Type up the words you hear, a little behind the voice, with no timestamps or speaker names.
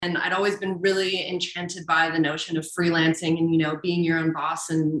And I'd always been really enchanted by the notion of freelancing and, being your own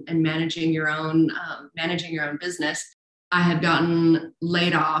boss and managing your own business. I had gotten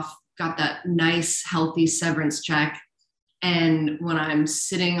laid off, got that nice, healthy severance check. And when I'm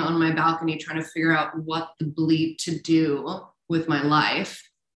sitting on my balcony trying to figure out what the bleep to do with my life,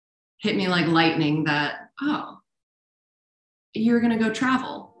 hit me like lightning that, oh, you're going to go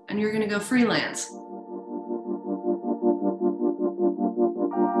travel and you're going to go freelance.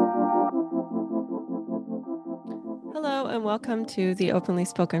 Hello and welcome to the Openly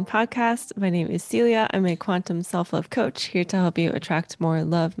Spoken podcast. My name is Celia. I'm a quantum self-love coach here to help you attract more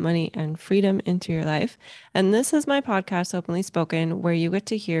love, money, and freedom into your life. And this is my podcast, Openly Spoken, where you get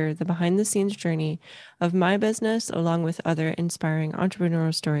to hear the behind-the-scenes journey of my business along with other inspiring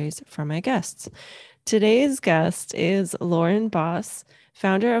entrepreneurial stories from my guests. Today's guest is Lauren Boss,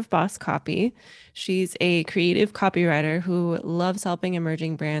 founder of Boss Copy. She's a creative copywriter who loves helping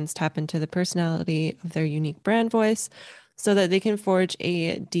emerging brands tap into the personality of their unique brand voice so that they can forge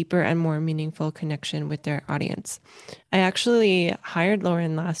a deeper and more meaningful connection with their audience. I actually hired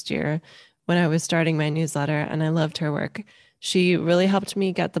Lauren last year when I was starting my newsletter, and I loved her work. She really helped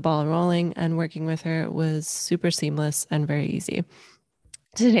me get the ball rolling, and working with her was super seamless and very easy.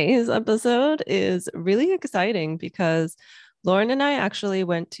 Today's episode is really exciting because Lauren and I actually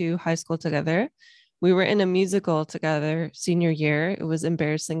went to high school together. We were in a musical together senior year. It was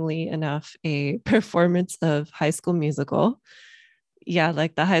embarrassingly enough a performance of High School Musical. Yeah,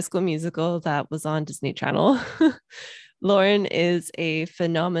 like the High School Musical that was on Disney Channel. Lauren is a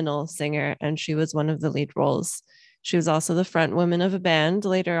phenomenal singer, and she was one of the lead roles. She was also the front woman of a band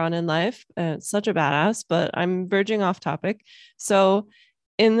later on in life. Such a badass, but I'm verging off topic. So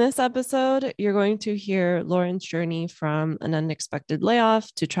in this episode, you're going to hear Lauren's journey from an unexpected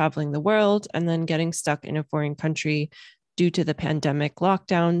layoff to traveling the world and then getting stuck in a foreign country due to the pandemic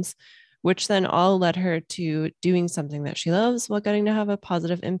lockdowns, which then all led her to doing something that she loves while getting to have a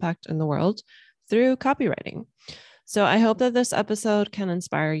positive impact in the world through copywriting. So I hope that this episode can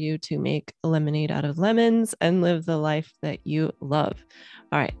inspire you to make lemonade out of lemons and live the life that you love.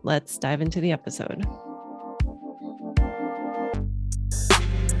 All right, let's dive into the episode.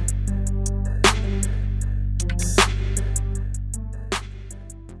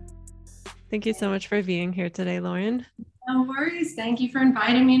 Thank you so much for being here today, Lauren. No worries. Thank you for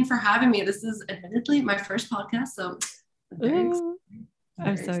inviting me and for having me. This is admittedly my first podcast, so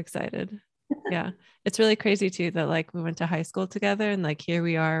I'm so excited. Yeah, it's really crazy too that like we went to high school together, and like here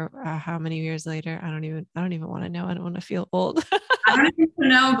we are. How many years later? I don't even want to know. I don't want to feel old. I don't even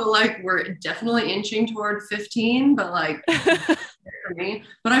know, but like we're definitely inching toward 15. But like for me,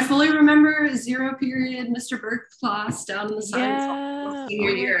 but I fully remember zero period, Mr. Burke class down in the science hall senior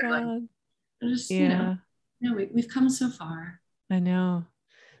year. Like, just, we've come so far. I know.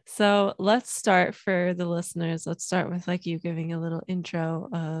 So let's start for the listeners. Let's start with like you giving a little intro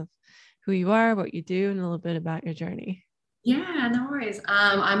of who you are, what you do, and a little bit about your journey. Yeah, no worries.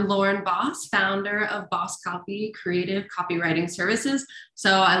 I'm Lauren Boss, founder of Boss Copy, creative copywriting services.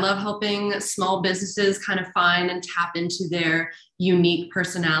 So I love helping small businesses kind of find and tap into their unique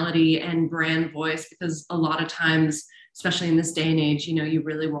personality and brand voice, because a lot of times, especially in this day and age, you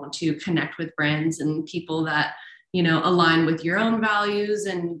really want to connect with brands and people that, align with your own values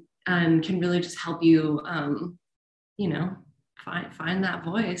and can really just help you, find that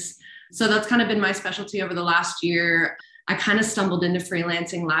voice. So that's kind of been my specialty over the last year. I kind of stumbled into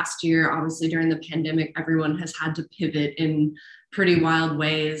freelancing last year. Obviously, during the pandemic, everyone has had to pivot in pretty wild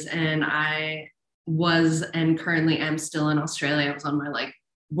ways. And I was and currently am still in Australia. I was on my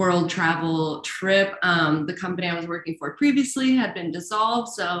world travel trip. The company I was working for previously had been dissolved.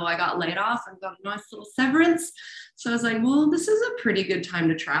 So I got laid off and got a nice little severance. So I was like, well, this is a pretty good time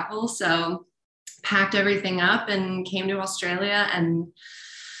to travel. So packed everything up and came to Australia and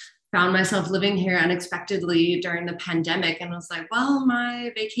found myself living here unexpectedly during the pandemic, and was like, well,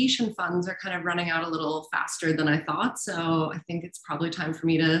 my vacation funds are kind of running out a little faster than I thought. So I think it's probably time for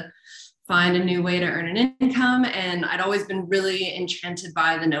me to find a new way to earn an income. And I'd always been really enchanted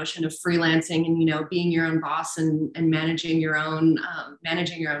by the notion of freelancing and, being your own boss and managing your own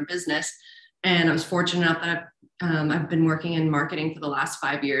business. And I was fortunate enough that I've been working in marketing for the last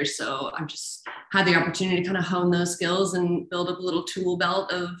 5 years. So I've just had the opportunity to kind of hone those skills and build up a little tool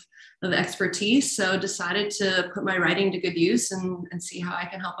belt of expertise. So decided to put my writing to good use and see how I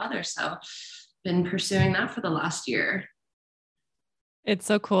can help others. So been pursuing that for the last year. It's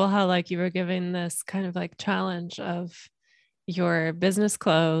so cool how like you were given this kind of like challenge of your business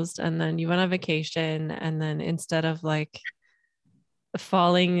closed and then you went on vacation, and then instead of like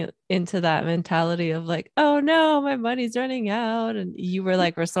falling into that mentality of like, oh no, my money's running out. And you were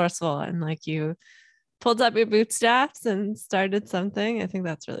like resourceful and like you pulled up your bootstraps and started something. I think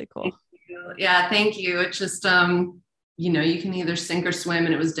that's really cool. Thank you. Yeah, thank you. It's just, you can either sink or swim.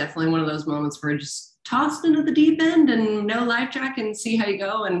 And it was definitely one of those moments where I just tossed into the deep end and no life jacket and see how you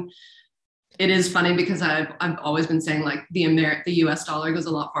go. And it is funny because I've always been saying like the US dollar goes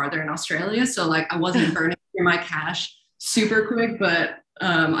a lot farther in Australia. So like I wasn't burning through my cash super quick, but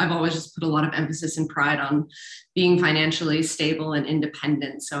I've always just put a lot of emphasis and pride on being financially stable and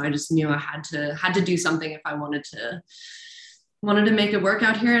independent. So I just knew I had to do something if I wanted to make it work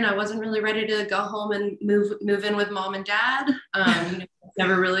out here. And I wasn't really ready to go home and move in with mom and dad.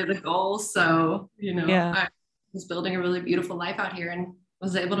 Never really the goal. So, Yeah. I was building a really beautiful life out here and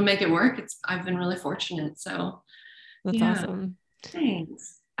was able to make it work. I've been really fortunate. So That's awesome.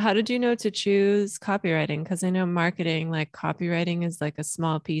 Thanks. How did you know to choose copywriting? Because I know marketing, like copywriting is like a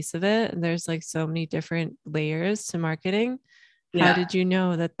small piece of it. And there's like so many different layers to marketing. How did you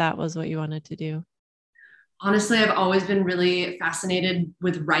know that that was what you wanted to do? Honestly, I've always been really fascinated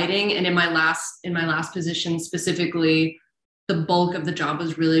with writing. And in my last position specifically, the bulk of the job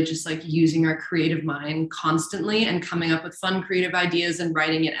was really just like using our creative mind constantly and coming up with fun creative ideas and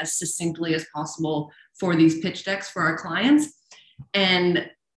writing it as succinctly as possible for these pitch decks for our clients. And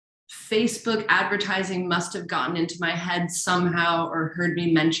Facebook advertising must have gotten into my head somehow or heard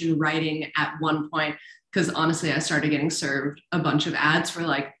me mention writing at one point, because honestly, I started getting served a bunch of ads for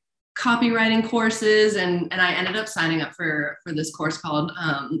like copywriting courses, and I ended up signing up for this course called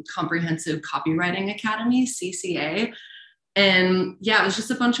Comprehensive Copywriting Academy, CCA. And yeah, it was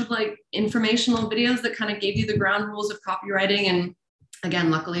just a bunch of like informational videos that kind of gave you the ground rules of copywriting. And again,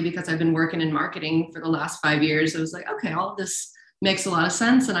 luckily, because I've been working in marketing for the last 5 years, it was like, okay, all of this makes a lot of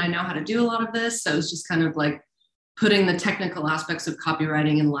sense. And I know how to do a lot of this. So it was just kind of like putting the technical aspects of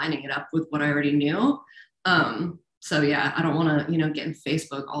copywriting and lining it up with what I already knew. So yeah, I don't want to, get in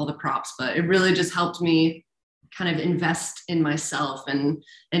Facebook all the props, but it really just helped me kind of invest in myself and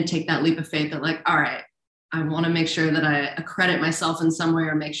take that leap of faith that like, all right, I want to make sure that I accredit myself in some way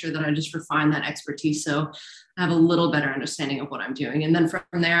or make sure that I just refine that expertise. So I have a little better understanding of what I'm doing. And then from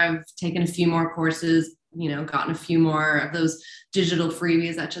there, I've taken a few more courses, gotten a few more of those digital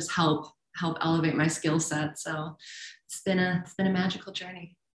freebies that just help elevate my skill set. So it's been a magical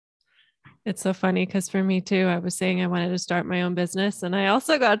journey. It's so funny because for me too, I was saying I wanted to start my own business and I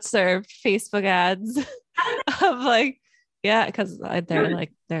also got served Facebook ads of like, yeah, because they're listening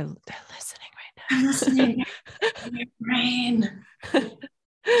right now. They're listening. Your brain.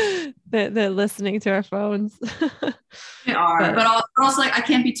 They're listening to our phones. They are, but also like I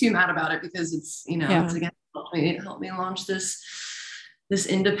can't be too mad about it because it's it's again helped me launch this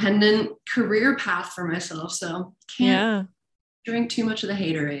independent career path for myself. So can't drink too much of the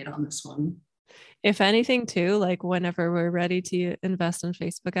haterade on this one. If anything too, like whenever we're ready to invest in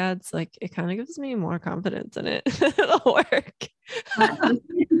Facebook ads, like it kind of gives me more confidence in it. It'll work.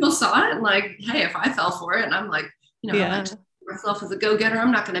 People saw it and like, hey, if I fell for it and I'm like, I myself as a go-getter,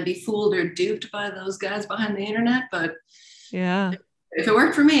 I'm not going to be fooled or duped by those guys behind the internet. But yeah, if it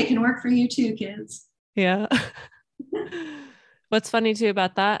worked for me, it can work for you too, kids. Yeah. What's funny too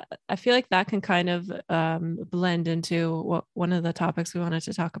about that, I feel like that can kind of blend into one of the topics we wanted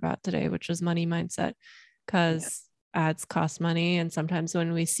to talk about today, which was money mindset, because ads cost money. And sometimes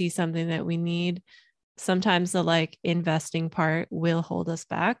when we see something that we need, sometimes the like investing part will hold us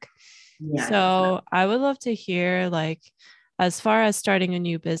back. Yeah, so definitely. I would love to hear, like, as far as starting a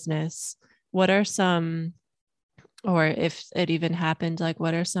new business, what are some, or if it even happened, like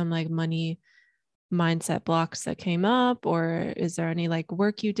what are some like money mindset blocks that came up, or is there any like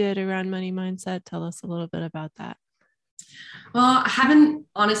work you did around money mindset? Tell us a little bit about that. Well, I haven't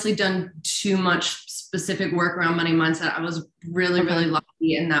honestly done too much specific work around money mindset. I was really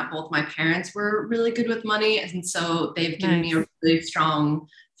lucky in that both my parents were really good with money. And so they've given me a really strong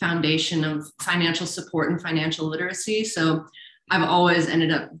foundation of financial support and financial literacy. So I've always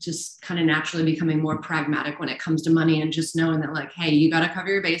ended up just kind of naturally becoming more pragmatic when it comes to money and just knowing that like, hey, you got to cover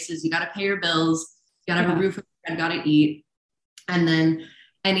your bases, you got to pay your bills, you got to have a roof over your head, got to eat. And then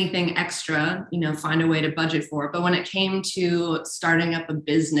anything extra, find a way to budget for it. But when it came to starting up a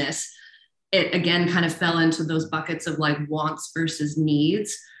business, it again kind of fell into those buckets of like wants versus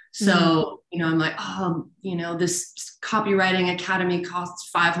needs. So, I'm like, this copywriting academy costs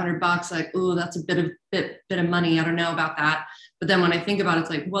 $500. Like, oh, that's a bit of money. I don't know about that. But then when I think about it, it's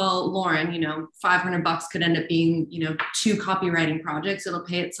like, well, Lauren, $500 could end up being, 2 copywriting projects. It'll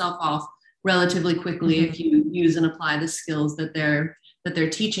pay itself off relatively quickly if you use and apply the skills that they're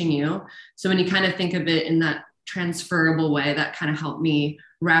teaching you. So when you kind of think of it in that transferable way that kind of helped me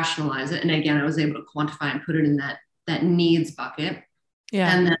rationalize it. And again, I was able to quantify and put it in that needs bucket.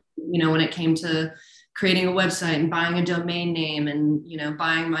 Yeah. And then, when it came to creating a website and buying a domain name and,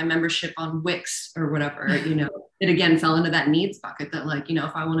 buying my membership on Wix or whatever, it again fell into that needs bucket that like,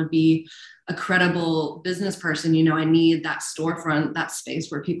 if I want to be a credible business person, I need that storefront, that space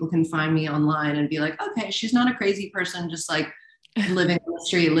where people can find me online and be like, okay, she's not a crazy person, just like living on the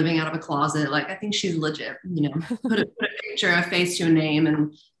street, living out of a closet. Like, I think she's legit, put a picture, a face to a name,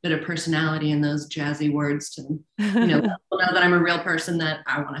 and a bit of personality in those jazzy words to, let people know that I'm a real person that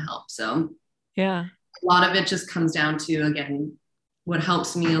I want to help. So yeah, a lot of it just comes down to, again, what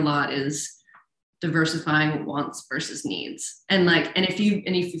helps me a lot is diversifying wants versus needs. And if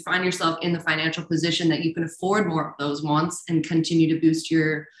you find yourself in the financial position that you can afford more of those wants and continue to boost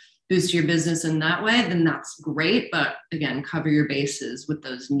your business in that way, then that's great. But again, cover your bases with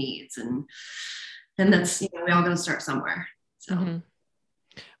those needs. And that's, we all got to start somewhere. So mm-hmm.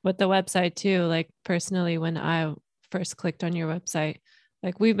 With the website too, like personally, when I first clicked on your website,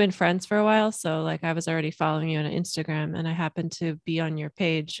 like we've been friends for a while. So like I was already following you on Instagram, and I happened to be on your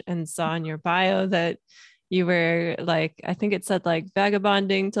page and saw in your bio that you were like, I think it said like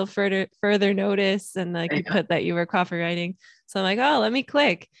vagabonding till further notice. And like you put that you were copywriting. So I'm like, oh, let me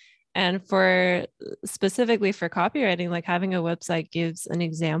click. And for specifically for copywriting, like having a website gives an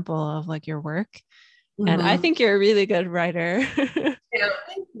example of like your work. Mm-hmm. And I think you're a really good writer. Yeah,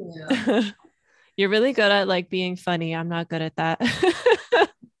 thank you. You're really good at like being funny. I'm not good at that.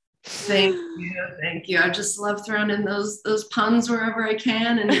 Thank you. I just love throwing in those puns wherever I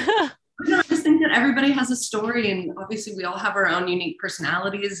can. And I just think that everybody has a story, and obviously we all have our own unique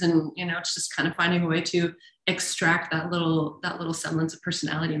personalities, and it's just kind of finding a way to extract that little semblance of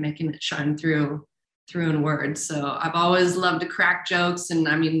personality and making it shine through in words. So I've always loved to crack jokes, and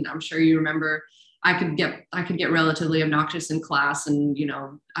I mean, I'm sure you remember I could get relatively obnoxious in class, and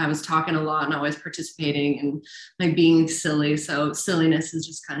I was talking a lot and always participating and like being silly. So silliness is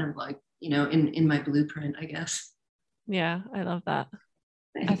just kind of like in my blueprint, I guess. Yeah, I love that.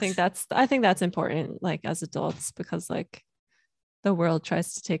 Thanks. I think that's important, like as adults, because like the world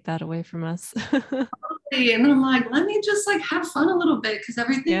tries to take that away from us. And I'm like, let me just like have fun a little bit, because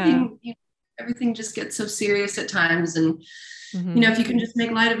everything just gets so serious at times. And mm-hmm. If you can just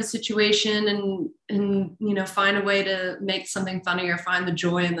make light of a situation and find a way to make something funny or find the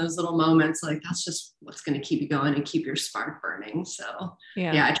joy in those little moments, like that's just what's going to keep you going and keep your spark burning. So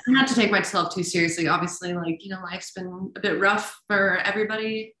yeah, I try not to take myself too seriously. Obviously, like, life's been a bit rough for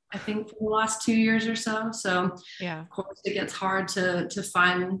everybody, I think, for the last 2 years or so. So yeah, of course it gets hard to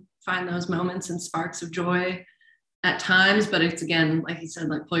find those moments and sparks of joy at times, but it's, again, like you said,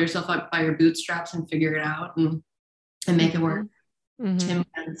 like pull yourself up by your bootstraps and figure it out and make it work. Mm-hmm. Tim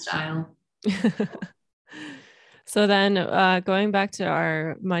Gunn style. So then going back to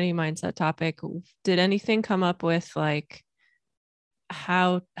our money mindset topic, did anything come up with like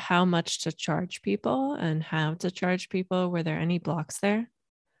how much to charge people and how to charge people? Were there any blocks there?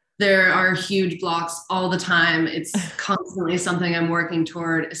 There are huge blocks all the time. It's constantly something I'm working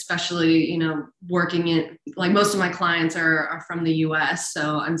toward, especially, working in, like, most of my clients are from the US.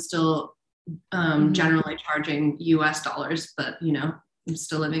 So I'm still generally charging US dollars, but, I'm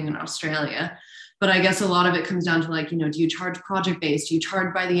still living in Australia. But I guess a lot of it comes down to like, do you charge project-based? Do you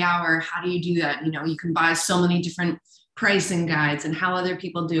charge by the hour? How do you do that? You can buy so many different pricing guides and how other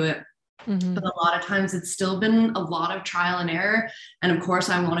people do it. Mm-hmm. But a lot of times it's still been a lot of trial and error. And of course,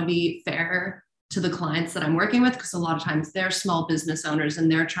 I want to be fair to the clients that I'm working with, because a lot of times they're small business owners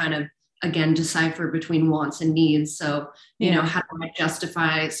and they're trying to, again, decipher between wants and needs. So, how do I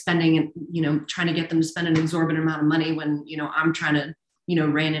justify spending and, trying to get them to spend an exorbitant amount of money when, I'm trying to,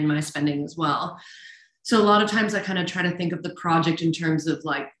 rein in my spending as well. So a lot of times I kind of try to think of the project in terms of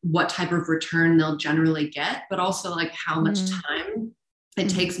like what type of return they'll generally get, but also like how much time it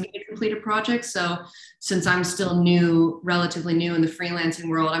takes me to complete a project. So since I'm still relatively new in the freelancing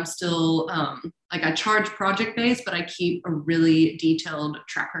world, I'm still I charge project based, but I keep a really detailed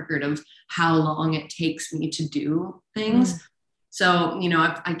track record of how long it takes me to do things. So,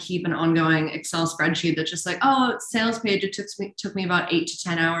 I keep an ongoing Excel spreadsheet that's just like, oh, sales page, it took me about 8 to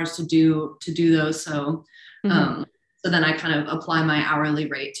 10 hours to do those. So, so then I kind of apply my hourly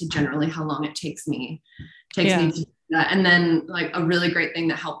rate to generally how long it takes me to do that. And then like a really great thing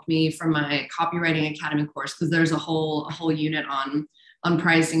that helped me from my copywriting academy course, because there's a whole unit on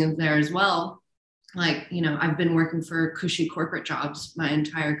pricing in there as well. Like, I've been working for cushy corporate jobs my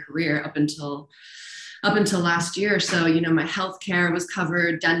entire career up until last year. So, my healthcare was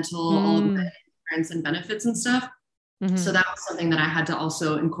covered, dental, all of the insurance and benefits and stuff. So that was something that I had to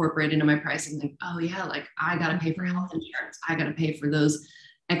also incorporate into my pricing. Like, oh yeah, like I got to pay for health insurance. I got to pay for those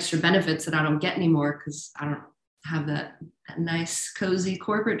extra benefits that I don't get anymore because I don't have that nice, cozy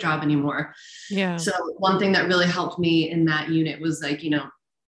corporate job anymore. Yeah. So one thing that really helped me in that unit was like,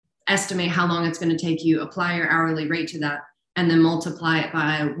 estimate how long it's going to take you, apply your hourly rate to that, and then multiply it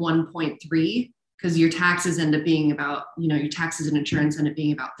by 1.3, because your taxes end up being about, your taxes and insurance end up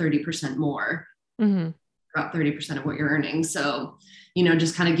being about 30% more, about 30% of what you're earning. So,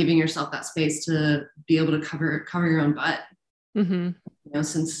 just kind of giving yourself that space to be able to cover your own butt.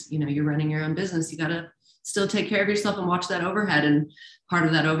 Since, you're running your own business, you got to still take care of yourself and watch that overhead. And part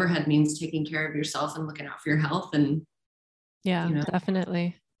of that overhead means taking care of yourself and looking out for your health. And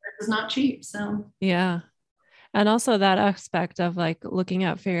definitely. It's not cheap. So yeah. And also that aspect of like looking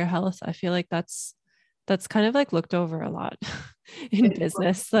out for your health, I feel like that's kind of like looked over a lot in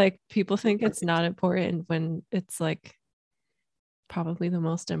business. Like people think it's not important when it's like probably the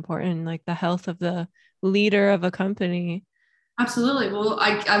most important, like the health of the leader of a company. Absolutely. Well,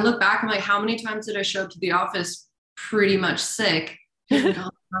 I look back, I'm like, how many times did I show up to the office pretty much sick? Like, oh,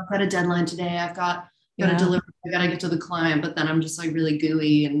 I've got a deadline today. I've got to deliver. I got to get to the client, but then I'm just like really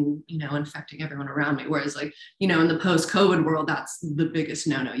gooey and, infecting everyone around me. Whereas like, in the post-COVID world, that's the biggest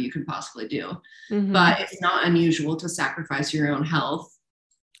no-no you could possibly do. But it's not unusual to sacrifice your own health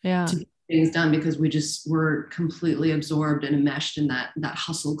to get things done, because we're completely absorbed and enmeshed in that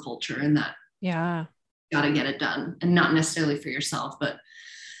hustle culture and that got to get it done, and not necessarily for yourself, but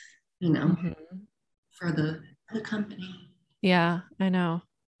for the company. Yeah, I know.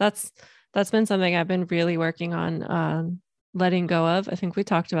 That's been something I've been really working on letting go of. I think we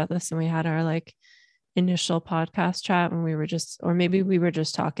talked about this when we had our like initial podcast chat when we were just, or maybe we were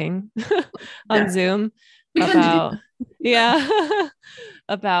just talking on Zoom about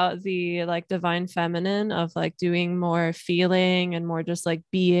about the like divine feminine of like doing more feeling and more just like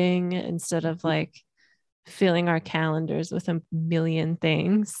being, instead of like filling our calendars with a million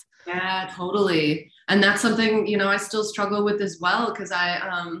things. Yeah, totally. And that's something, I still struggle with as well, because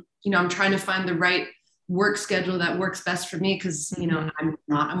I'm trying to find the right work schedule that works best for me, because, I'm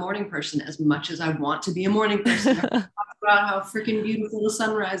not a morning person as much as I want to be a morning person. I talk about how freaking beautiful the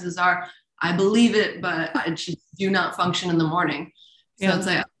sunrises are. I believe it, but I just do not function in the morning. So it's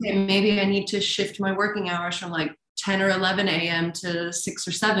like, okay, maybe I need to shift my working hours from like 10 or 11 a.m. to 6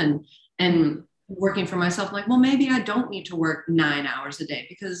 or 7. And working for myself, I'm like, well, maybe I don't need to work 9 hours a day,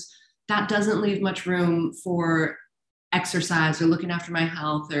 because that doesn't leave much room for exercise or looking after my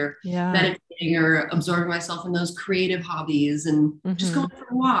health or meditating or absorbing myself in those creative hobbies and just going for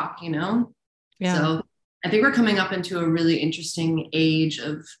a walk, So I think we're coming up into a really interesting age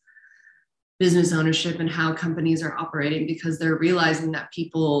of business ownership and how companies are operating, because they're realizing that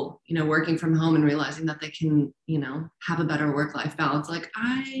people, working from home and realizing that they can, have a better work-life balance. Like,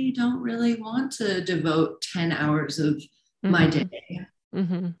 I don't really want to devote 10 hours of my day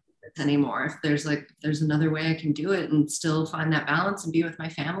anymore. If there's another way I can do it and still find that balance and be with my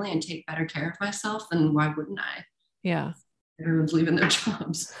family and take better care of myself, then why wouldn't I? Yeah. Everyone's leaving their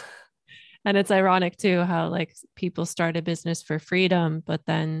jobs. And it's ironic too, how like people start a business for freedom, but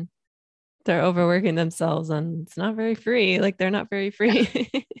then they're overworking themselves and it's not very free. Like they're not very free.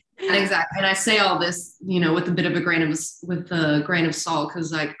 Exactly. And I say all this, with a bit of a grain of salt,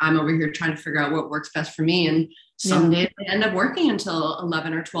 because like I'm over here trying to figure out what works best for me. And some days I end up working until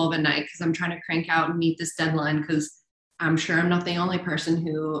 11 or 12 at night because I'm trying to crank out and meet this deadline, because I'm sure I'm not the only person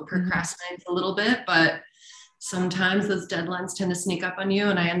who procrastinates a little bit, but sometimes those deadlines tend to sneak up on you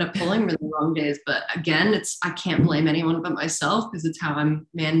and I end up pulling really long days. But again, I can't blame anyone but myself, because it's how I'm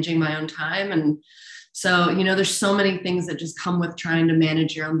managing my own time. And so, there's so many things that just come with trying to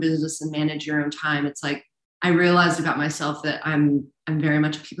manage your own business and manage your own time. It's like, I realized about myself that I'm very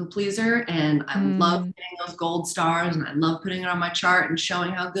much a people pleaser, and I love getting those gold stars, and I love putting it on my chart and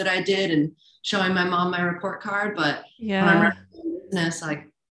showing how good I did and showing my mom my report card. But when I'm running a business, like,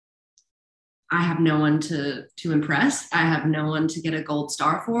 I have no one to impress. I have no one to get a gold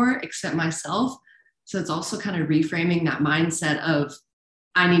star for except myself. So it's also kind of reframing that mindset of,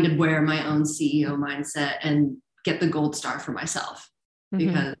 I need to wear my own CEO mindset and get the gold star for myself,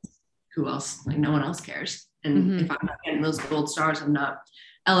 because who else? Like, no one else cares. And if I'm not getting those gold stars, I'm not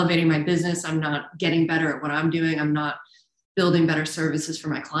elevating my business. I'm not getting better at what I'm doing. I'm not building better services for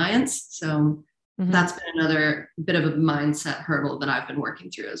my clients. So that's been another bit of a mindset hurdle that I've been working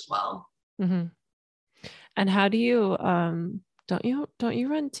through as well. And how do you, don't you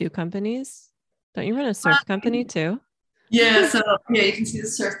run 2 companies? Don't you run a surf company too? Yeah. So you can see the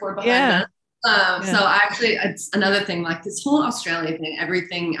surfboard behind us. So actually, it's another thing, like this whole Australia thing,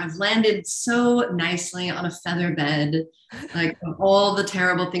 everything, I've landed so nicely on a feather bed, like all the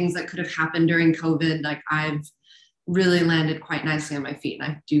terrible things that could have happened during COVID, like I've really landed quite nicely on my feet.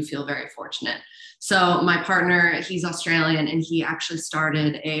 And I do feel very fortunate. So my partner, he's Australian, and he actually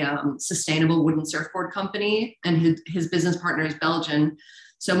started a sustainable wooden surfboard company, and his business partner is Belgian.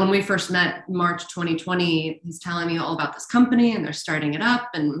 So when we first met March 2020, he's telling me all about this company and they're starting it up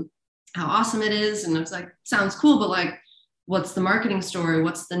and how awesome it is. And I was like, sounds cool, but like, what's the marketing story?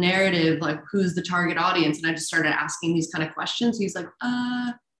 What's the narrative? Like, who's the target audience? And I just started asking these kind of questions. He's like,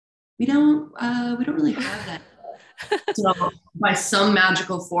 we don't really have that. So by some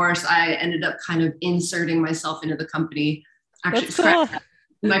magical force, I ended up kind of inserting myself into the company. Actually, That's cool.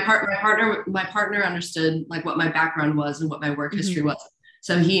 my partner understood like what my background was and what my work history was.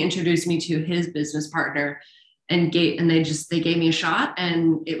 So he introduced me to his business partner, and they gave me a shot,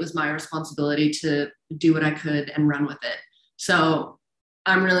 and it was my responsibility to do what I could and run with it. So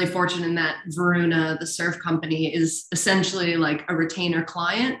I'm really fortunate in that Varuna, the surf company, is essentially like a retainer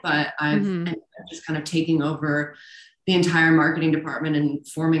client, but I'm just kind of taking over the entire marketing department and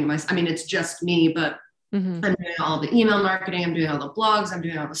forming it's just me, but I'm doing all the email marketing, I'm doing all the blogs, I'm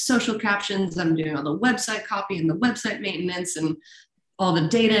doing all the social captions, I'm doing all the website copy and the website maintenance and all the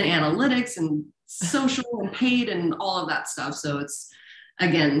data and analytics and social and paid and all of that stuff. So it's,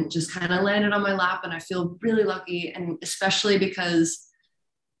 again, just kind of landed on my lap, and I feel really lucky. And especially because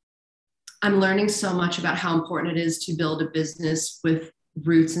I'm learning so much about how important it is to build a business with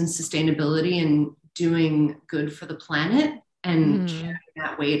roots in sustainability and doing good for the planet and carrying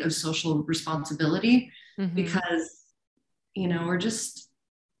that weight of social responsibility, because, we're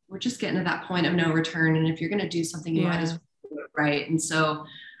just getting to that point of no return. And if you're going to do something, you might as well do it right. And so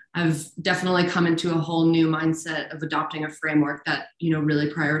I've definitely come into a whole new mindset of adopting a framework that, really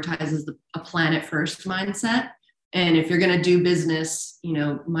prioritizes a planet first mindset. And if you're going to do business,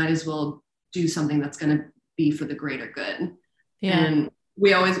 might as well do something that's going to be for the greater good. Yeah. And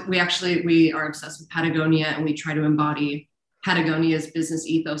we are obsessed with Patagonia, and we try to embody Patagonia's business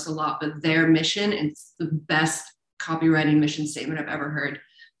ethos a lot, but their mission, it's the best copywriting mission statement I've ever heard.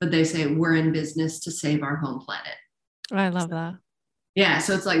 But they say, we're in business to save our home planet. I love that. Yeah.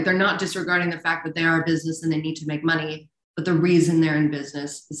 So it's like, they're not disregarding the fact that they are a business and they need to make money, but the reason they're in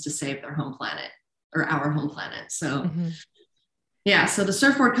business is to save their home planet, or our home planet. So yeah, so the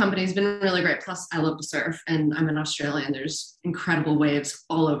surfboard company has been really great. Plus I love to surf, and I'm in Australia and there's incredible waves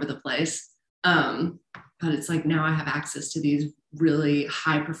all over the place. But it's like, now I have access to these really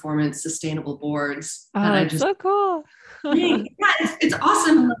high performance, sustainable boards. Oh, that's so cool. Yeah, it's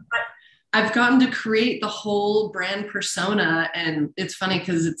awesome. I've gotten to create the whole brand persona, and it's funny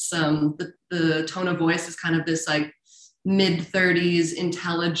because it's the tone of voice is kind of this like mid-30s,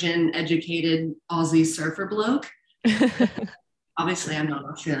 intelligent, educated Aussie surfer bloke. Obviously, I'm not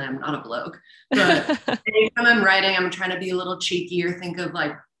Australian, I'm not a bloke. But anytime I'm writing, I'm trying to be a little cheeky or think of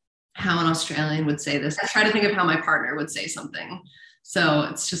like how an Australian would say this. I try to think of how my partner would say something. So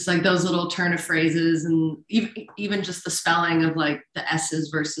it's just like those little turn of phrases, and even just the spelling of like the S's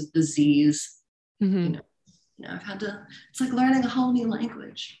versus the Z's. I've had to, it's like learning a whole new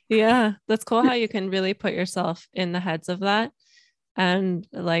language. Yeah, that's cool how you can really put yourself in the heads of that, and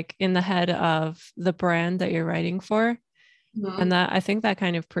like in the head of the brand that you're writing for. And that, I think that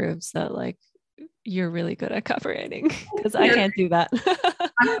kind of proves that like you're really good at copywriting, because I can't do that.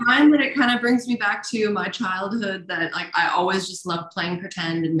 I find that it kind of brings me back to my childhood, that like I always just loved playing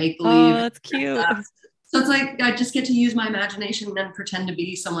pretend and make believe. Oh, that's cute. So it's like I just get to use my imagination and pretend to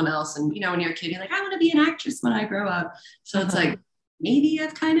be someone else. And when you're a kid, you're like, I want to be an actress when I grow up. So it's like, maybe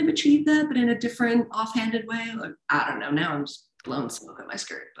I've kind of achieved that, but in a different offhanded way. Like, I don't know. Now I'm just blowing smoke at my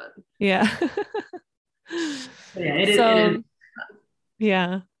skirt, but yeah. But yeah, it is.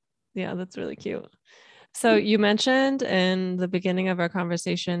 Yeah, that's really cute. So you mentioned in the beginning of our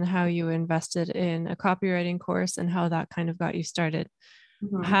conversation how you invested in a copywriting course and how that kind of got you started.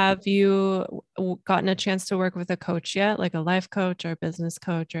 Have you gotten a chance to work with a coach yet, like a life coach or a business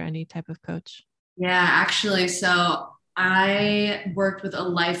coach or any type of coach? Yeah, actually. So I worked with a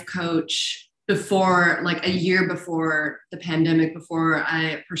life coach before, like a year before the pandemic, before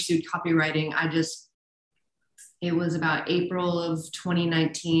I pursued copywriting. It was about April of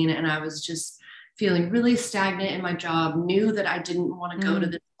 2019, and I was just feeling really stagnant in my job, knew that I didn't want to go to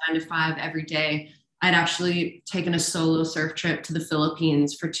the 9 to 5 every day. I'd actually taken a solo surf trip to the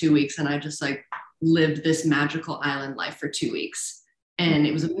Philippines for 2 weeks, and I just like lived this magical island life for 2 weeks. And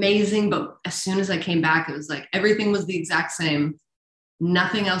it was amazing. But as soon as I came back, it was like everything was the exact same.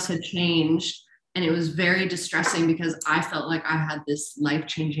 Nothing else had changed. And it was very distressing because I felt like I had this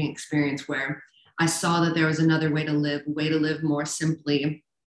life-changing experience where I saw that there was another way to live more simply,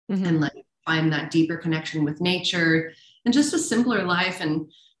 and like find that deeper connection with nature and just a simpler life. And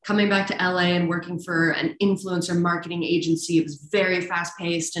coming back to LA and working for an influencer marketing agency, it was very fast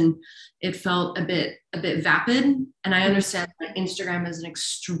paced and it felt a bit vapid. And I understand that Instagram is an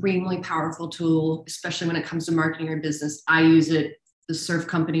extremely powerful tool, especially when it comes to marketing your business. I use it. The surf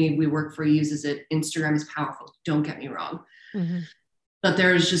company we work for uses it. Instagram is powerful. Don't get me wrong. But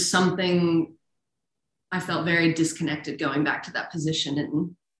there's just something, I felt very disconnected going back to that position,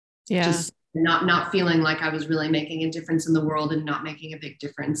 and just not feeling like I was really making a difference in the world and not making a big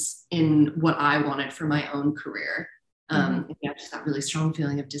difference in what I wanted for my own career. Just that really strong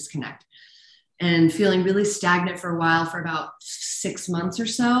feeling of disconnect and feeling really stagnant for a while, for about 6 months or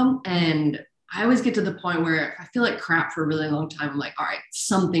so. And I always get to the point where I feel like crap for a really long time. I'm like, all right,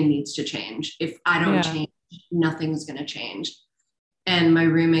 something needs to change. If I don't change, nothing's going to change. And my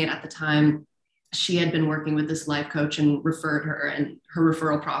roommate at the time, she had been working with this life coach and referred her, and her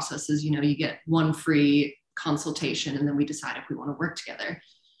referral process is, you get one free consultation and then we decide if we want to work together.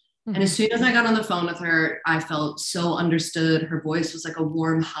 And as soon as I got on the phone with her, I felt so understood. Her voice was like a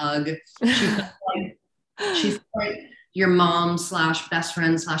warm hug. She's like your mom / best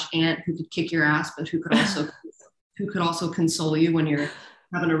friend / aunt who could kick your ass, but who could also console you when you're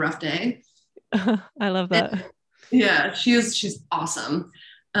having a rough day. I love that. And, yeah, she's awesome.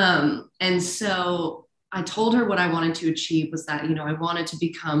 And so I told her what I wanted to achieve was that, I wanted to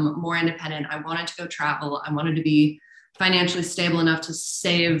become more independent. I wanted to go travel. I wanted to be financially stable enough to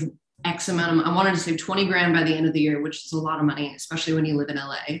save X amount of, I wanted to save 20 grand by the end of the year, which is a lot of money, especially when you live in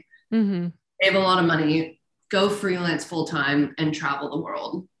LA. Save a lot of money, go freelance full time and travel the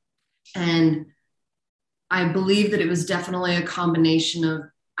world. And I believe that it was definitely a combination of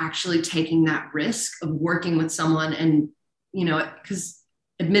actually taking that risk of working with someone. And, because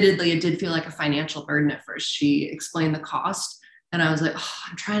admittedly, it did feel like a financial burden at first. She explained the cost and I was like,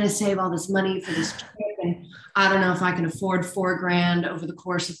 I'm trying to save all this money for this trip. And I don't know if I can afford $4 grand over the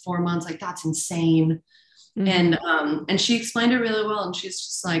course of 4 months. Like, that's insane. And she explained it really well. And she's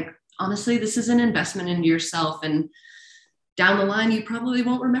just like, honestly, this is an investment into yourself. And down the line, you probably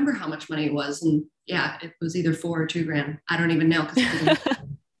won't remember how much money it was. And yeah, it was either 4 or 2 grand. I don't even know because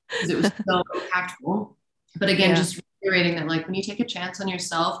it was so impactful. But again, just reiterating that, like, when you take a chance on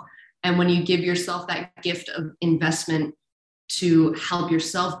yourself and when you give yourself that gift of investment to help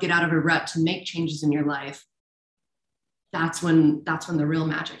yourself get out of a rut, to make changes in your life, that's when the real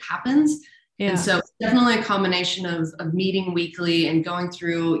magic happens. And so it's definitely a combination of meeting weekly and going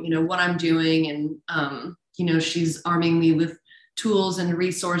through, what I'm doing. And, she's arming me with tools and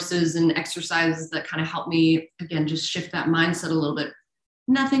resources and exercises that kind of help me, again, just shift that mindset a little bit.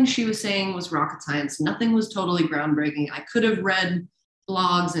 Nothing she was saying was rocket science. Nothing was totally groundbreaking. I could have read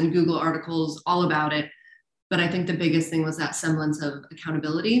blogs and Google articles all about it. But I think the biggest thing was that semblance of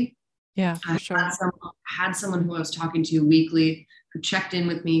accountability. Yeah, for sure. I had someone who I was talking to weekly who checked in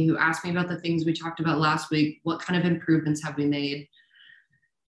with me, who asked me about the things we talked about last week. What kind of improvements have we made?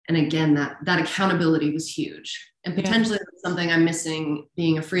 And again, that accountability was huge. And potentially that's something I'm missing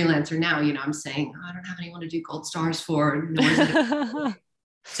being a freelancer now. I'm saying, I don't have anyone to do gold stars for.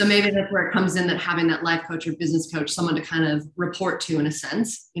 So maybe that's where it comes in, that having that life coach or business coach, someone to kind of report to in a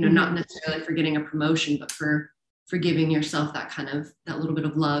sense, not necessarily for getting a promotion, but for giving yourself that little bit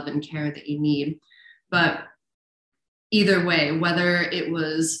of love and care that you need. But either way, whether it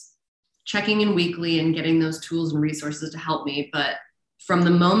was checking in weekly and getting those tools and resources to help me, but from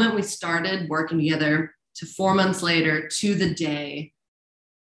the moment we started working together to 4 months later to the day,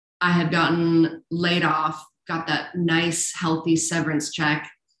 I had gotten laid off, got that nice, healthy severance check.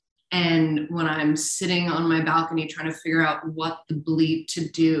 And when I'm sitting on my balcony trying to figure out what the bleep to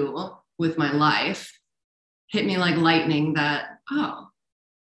do with my life, hit me like lightning that,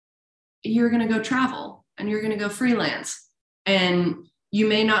 you're going to go travel and you're going to go freelance. And you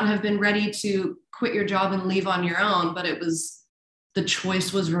may not have been ready to quit your job and leave on your own, but the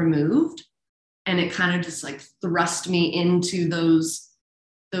choice was removed. And it kind of just like thrust me into those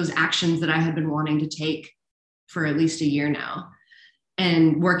actions that I had been wanting to take for at least a year now.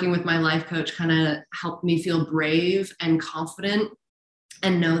 And working with my life coach kind of helped me feel brave and confident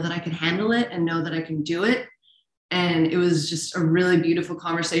and know that I could handle it and know that I can do it. And it was just a really beautiful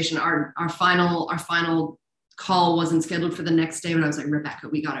conversation. Our final call wasn't scheduled for the next day, but I was like, Rebecca,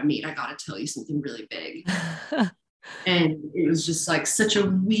 we got to meet. I got to tell you something really big. And it was just like such a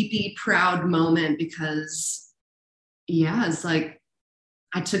weepy, proud moment because, it's like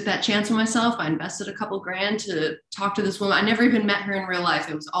I took that chance on myself. I invested a couple grand to talk to this woman. I never even met her in real life.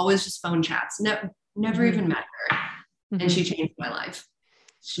 It was always just phone chats. Never even met her. And she changed my life.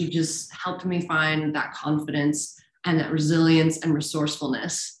 She just helped me find that confidence and that resilience and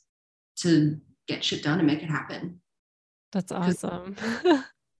resourcefulness to get shit done and make it happen. That's awesome.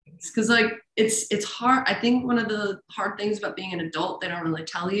 Because like it's hard. I think one of the hard things about being an adult, they don't really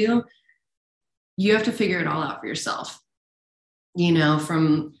tell you, you have to figure it all out for yourself. You know,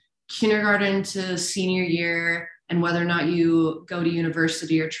 from kindergarten to senior year, and whether or not you go to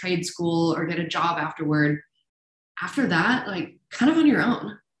university or trade school or get a job afterward. After that, like kind of on your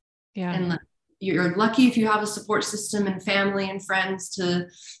own. Yeah. And like, you're lucky if you have a support system and family and friends to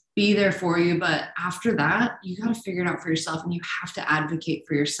be there for you. But after that, you got to figure it out for yourself, and you have to advocate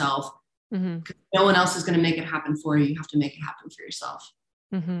for yourself. Because no one else is going to make it happen for you. You have to make it happen for yourself.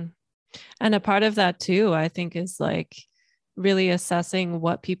 And a part of that too, I think, is like really assessing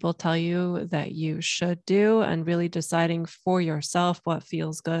what people tell you that you should do and really deciding for yourself what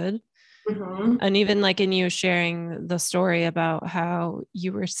feels good. And even like in you sharing the story about how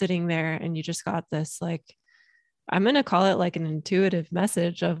you were sitting there and you just got this, like, I'm going to call it like an intuitive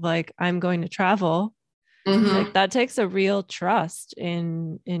message of like, I'm going to travel. Like that takes a real trust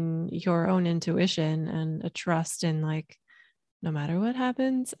in your own intuition, and a trust in like, no matter what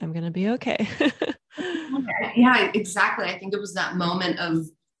happens, I'm going to be okay. Yeah, exactly. I think it was that moment of,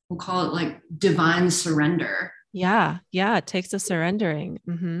 we'll call it like divine surrender. Yeah. It takes a surrendering.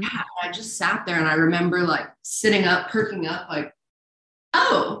 Yeah, I just sat there and I remember like sitting up, perking up, like,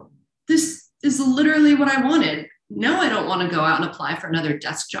 oh, this is literally what I wanted. No, I don't want to go out and apply for another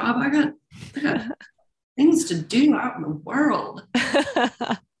desk job. I got things to do out in the world.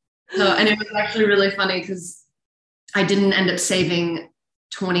 And it was actually really funny because I didn't end up saving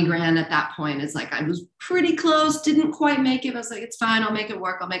 20 grand at that point. It's like I was pretty close, didn't quite make it. I was like, it's fine, I'll make it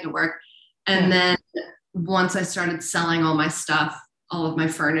work. And then once I started selling all my stuff, all of my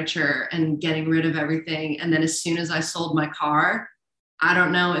furniture, and getting rid of everything, and then as soon as I sold my car, I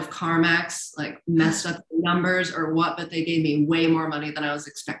don't know if CarMax like messed up the numbers or what, but they gave me way more money than I was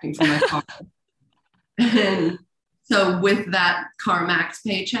expecting for my car. And so with that CarMax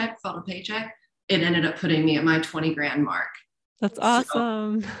photo paycheck, it ended up putting me at my 20 grand mark. That's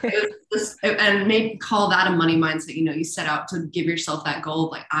awesome. And maybe call that a money mindset. You know, you set out to give yourself that goal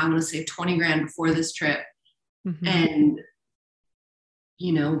of like, I'm going to save 20 grand before this trip. And,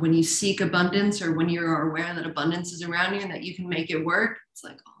 you know, when you seek abundance, or when you're aware that abundance is around you and that you can make it work, it's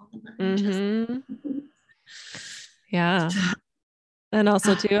like, oh, the money yeah. And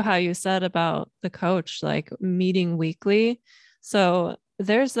also too, how you said about the coach, like meeting weekly. So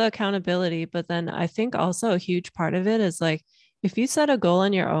there's the accountability, but then I think also a huge part of it is like, if you set a goal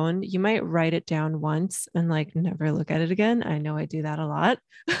on your own, you might write it down once and like never look at it again. I know I do that a lot.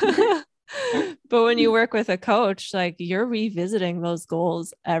 But when you work with a coach, like you're revisiting those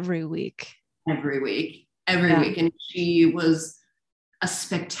goals every week. Every week. And she was a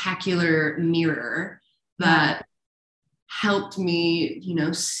spectacular mirror that helped me, you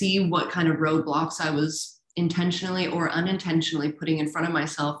know, see what kind of roadblocks I was intentionally or unintentionally putting in front of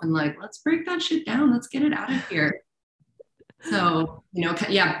myself, and like, let's break that shit down. Let's get it out of here. So, you know,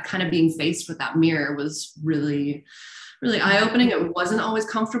 kind of being faced with that mirror was really, really eye-opening. It wasn't always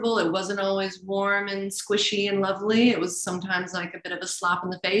comfortable. It wasn't always warm and squishy and lovely. It was sometimes like a bit of a slap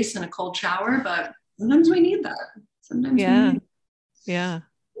in the face and a cold shower, but sometimes we need that. Sometimes we need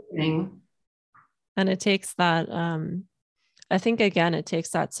and it takes that, I think again, it takes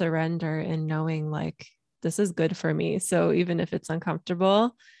that surrender and knowing like, this is good for me. So even if it's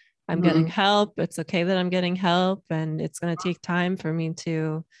uncomfortable, I'm getting help. It's okay that I'm getting help, and it's going to take time for me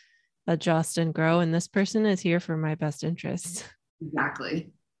to adjust and grow. And this person is here for my best interest. Exactly.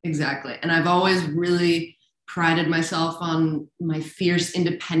 And I've always really prided myself on my fierce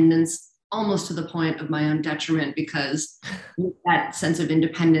independence, almost to the point of my own detriment, because with that sense of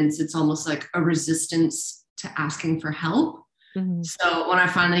independence, it's almost like a resistance to asking for help. So when I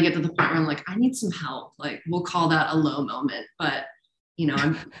finally get to the point where I'm like, I need some help, like we'll call that a low moment, but you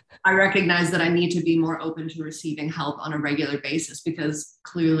know, I recognize that I need to be more open to receiving help on a regular basis, because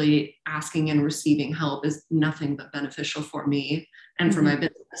clearly asking and receiving help is nothing but beneficial for me and for my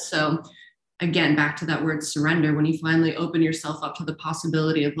business. So again, back to that word surrender, when you finally open yourself up to the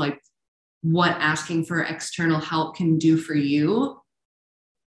possibility of like what asking for external help can do for you,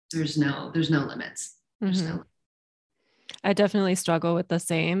 there's no limits. There's no limits. I definitely struggle with the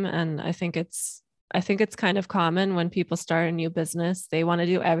same. And I think it's kind of common when people start a new business, they want to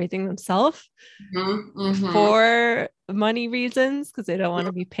do everything themselves for money reasons, because they don't want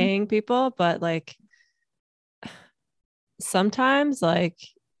to be paying people. But like, sometimes like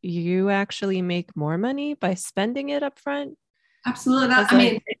you actually make more money by spending it up front. Absolutely. That, I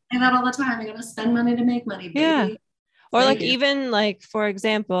Like, mean, they say that all the time. You got to spend money to make money, yeah. baby. Or like Thank you. even like, for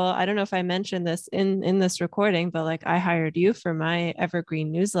example, I don't know if I mentioned this in this recording, but like I hired you for my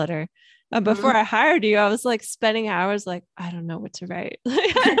evergreen newsletter. Before I hired you, I was like spending hours like, I don't know what to write.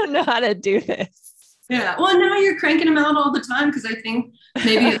 Like, I don't know how to do this. Yeah. Well, now you're cranking them out all the time because I think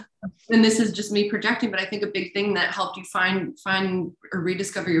maybe, and this is just me projecting, but I think a big thing that helped you find or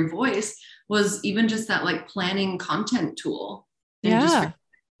rediscover your voice was even just that like planning content tool and just Yeah.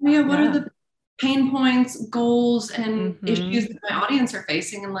 yeah, what are Yeah. the pain points, goals, and Mm-hmm. issues that my audience are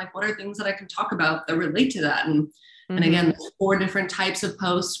facing, and like what are things that I can talk about that relate to that, and again, Mm-hmm. there's 4 different types of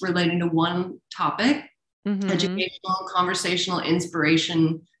posts relating to one topic: Mm-hmm. educational, conversational,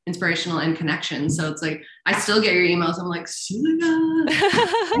 inspirational, and connection. So it's like I still get your emails. I'm like, Celia,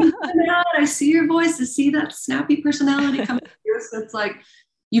 I see your voice. I see that snappy personality coming through. So it's like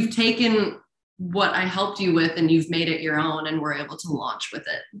you've taken what I helped you with and you've made it your own, and we're able to launch with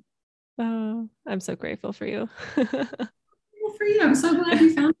it. Oh, I'm so grateful for you. Good for you. I'm so glad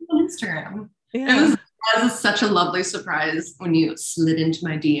you found me on Instagram. Yeah. It was such a lovely surprise when you slid into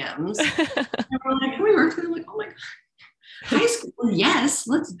my DMs. And we're like, can we work together? I'm like, oh my God, high school, yes,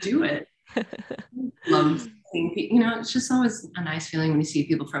 let's do it. Love seeing people, it's just always a nice feeling when you see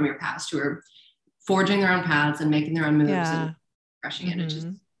people from your past who are forging their own paths and making their own moves Yeah. and crushing it. It just,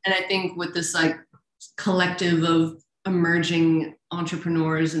 Mm-hmm. and I think with this like collective of emerging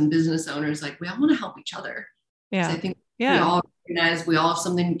entrepreneurs and business owners, like we all want to help each other. So Yeah. I think we Yeah. all recognize we all have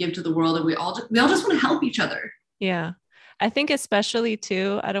something to give to the world, and we all just want to help each other. Yeah. I think especially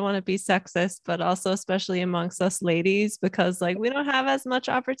too, I don't want to be sexist, but also especially amongst us ladies, because like we don't have as much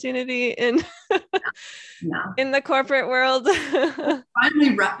opportunity in No. in the corporate world.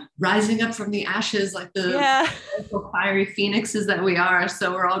 Finally rising up from the ashes like the Yeah. fiery phoenixes that we are.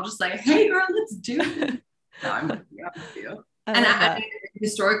 So we're all just like, hey girl, let's do this. No, I'm with you. I'm with you. I And love I that. think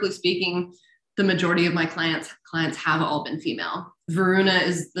historically speaking, the majority of my clients have all been female. Varuna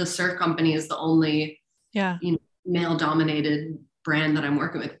is the surf company is the only Yeah. male dominated brand that I'm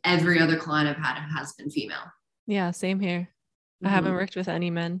working with. Every other client I've had has been female. Yeah. Same here. I haven't worked with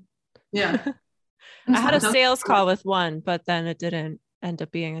any men. Yeah. I had a sales call with one, but then it didn't end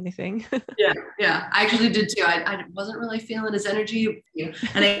up being anything. Yeah, yeah. I actually did too. I wasn't really feeling his energy.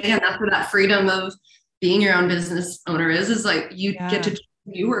 And again, that's where that freedom of being your own business owner is like you get to Yeah. choose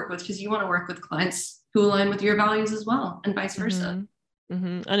who you work with because you want to work with clients who align with your values as well, and vice versa. Mm-hmm.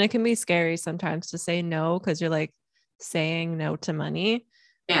 Mm-hmm. And it can be scary sometimes to say no because you're like saying no to money,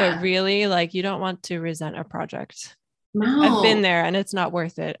 but Yeah. really like you don't want to resent a project. I've been No, there and it's not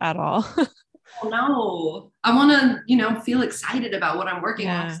worth it at all. no. I want to, feel excited about what I'm working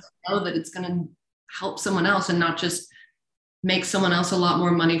on Yeah. because I know that it's going to help someone else and not just make someone else a lot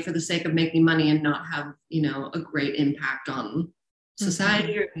more money for the sake of making money and not have, a great impact on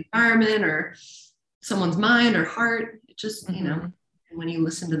society or the environment or someone's mind or heart. It just, when you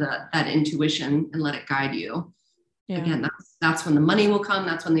listen to that intuition and let it guide you, Yeah. again, that's when the money will come.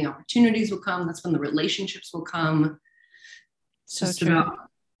 That's when the opportunities will come. That's when the relationships will come. It's So just true. about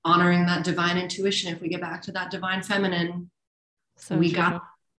honoring that divine intuition. If we get back to that divine feminine, So we true.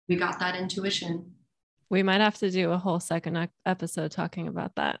 got that intuition. We might have to do a whole second episode talking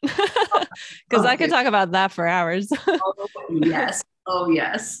about that because I could talk about that for hours. Oh, yes. Oh,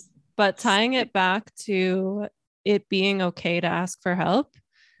 yes. But tying it back to it being okay to ask for help,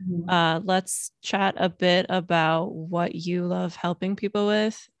 let's chat a bit about what you love helping people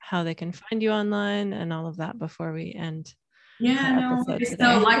with, how they can find you online, and all of that before we end Yeah, our no. episode So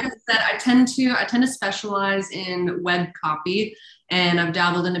today. like I said, I tend to specialize in web copy, and I've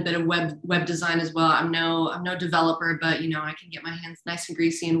dabbled in a bit of web design as well. I'm no developer, but I can get my hands nice and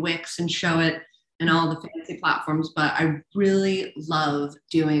greasy in Wix and show it and all the fancy platforms. But I really love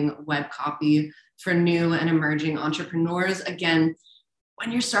doing web copy for new and emerging entrepreneurs. Again,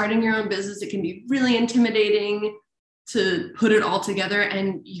 when you're starting your own business, it can be really intimidating to put it all together,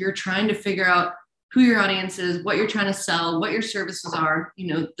 and you're trying to figure out who your audience is, what you're trying to sell, what your services are.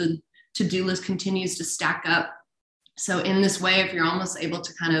 The to-do list continues to stack up. So in this way, if you're almost able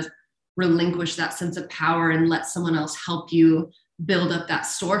to kind of relinquish that sense of power and let someone else help you build up that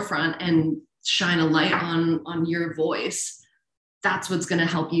storefront and shine a light on your voice, that's what's going to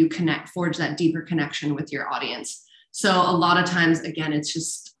help you forge that deeper connection with your audience. So a lot of times, again, it's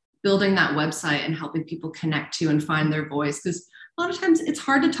just building that website and helping people connect to and find their voice, because a lot of times it's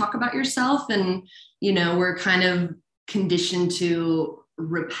hard to talk about yourself, and we're kind of conditioned to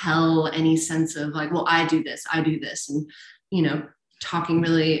repel any sense of like, well, I do this, and talking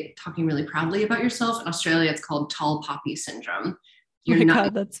really proudly about yourself. In Australia, it's called tall poppy syndrome. Oh my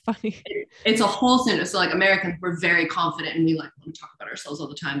God, that's funny. It's a whole syndrome. So like Americans, we're very confident and we like want to talk about ourselves all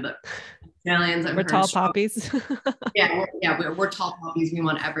the time, but Australians, we're tall poppies. we're tall poppies. We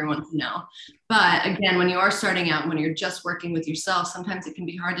want everyone to know. But again, when you are starting out, when you're just working with yourself, sometimes it can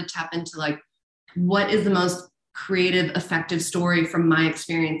be hard to tap into like, what is the most creative, effective story from my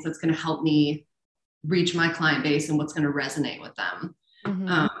experience that's going to help me reach my client base and what's going to resonate with them.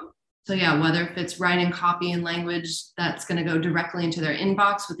 Mm-hmm. So yeah, whether if it's writing copy and language that's going to go directly into their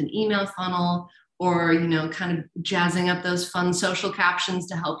inbox with an email funnel, or, you know, kind of jazzing up those fun social captions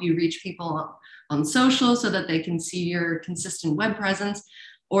to help you reach people on social so that they can see your consistent web presence,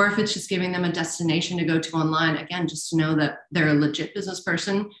 or if it's just giving them a destination to go to online, again, just to know that they're a legit business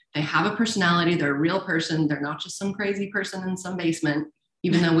person, they have a personality, they're a real person, they're not just some crazy person in some basement,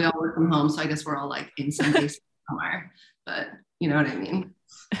 even though we all work from home. So I guess we're all like in some basement somewhere, but you know what I mean?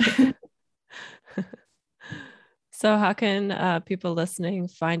 So how can people listening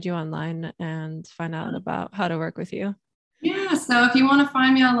find you online and find out about how to work with you? Yeah, so if you want to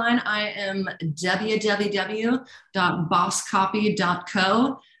find me online, I am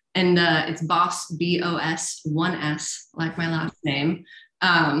www.bosscopy.co, and it's boss, BOS, 1S, like my last name.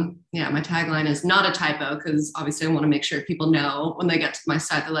 My tagline is not a typo, because obviously I want to make sure people know when they get to my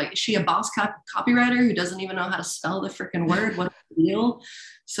site, they're like, is she a boss copywriter who doesn't even know how to spell the freaking word? What's the deal?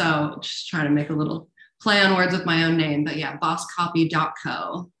 So just trying to make a little play on words with my own name. But yeah,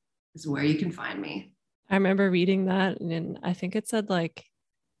 bosscopy.co is where you can find me. I remember reading that, and I think it said like,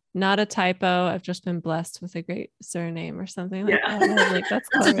 not a typo, I've just been blessed with a great surname or something like that. And I was like, that's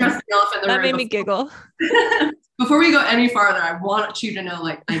that made me giggle. Before we go any farther, I want you to know,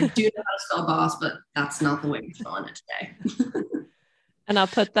 like, I do know how to spell boss, but that's not the way we're spelling it today. And I'll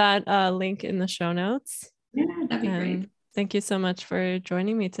put that link in the show notes. Yeah, that'd be great. Thank you so much for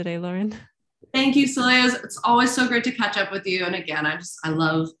joining me today, Lauren. Thank you, Celia. It's always so great to catch up with you. And again, I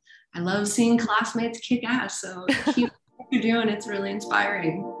love seeing classmates kick ass. So keep what you're doing. It's really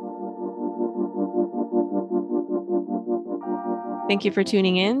inspiring. Thank you for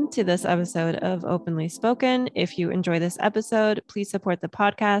tuning in to this episode of Openly Spoken. If you enjoy this episode, please support the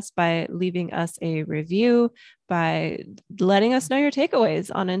podcast by leaving us a review, by letting us know your takeaways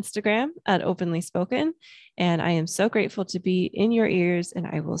on Instagram at Openly Spoken. And I am so grateful to be in your ears, and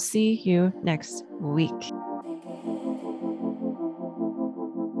I will see you next week.